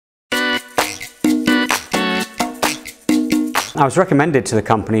I was recommended to the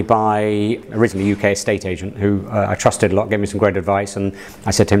company by originally a UK estate agent who I trusted a lot, gave me some great advice, and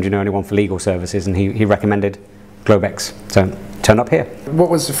I said to him, do you know anyone for legal services? And he recommended Globexs. So turn up here. What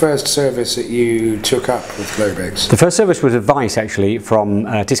was the first service that you took up with Globexs? The first service was advice actually from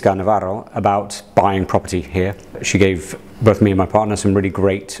Tisca Navarro about buying property here. She gave both me and my partner some really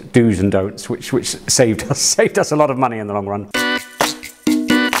great do's and don'ts, which saved us a lot of money in the long run.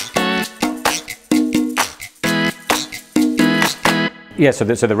 Yeah, so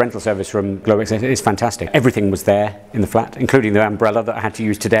the rental service from Globexs is fantastic. Everything was there in the flat, including the umbrella that I had to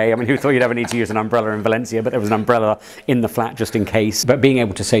use today. I mean, who thought you'd ever need to use an umbrella in Valencia, but there was an umbrella in the flat just in case. But being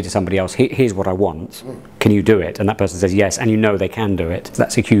able to say to somebody else, here's what I want, can you do it? And that person says yes, and you know they can do it.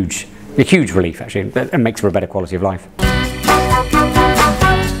 That's a huge relief actually, and makes for a better quality of life.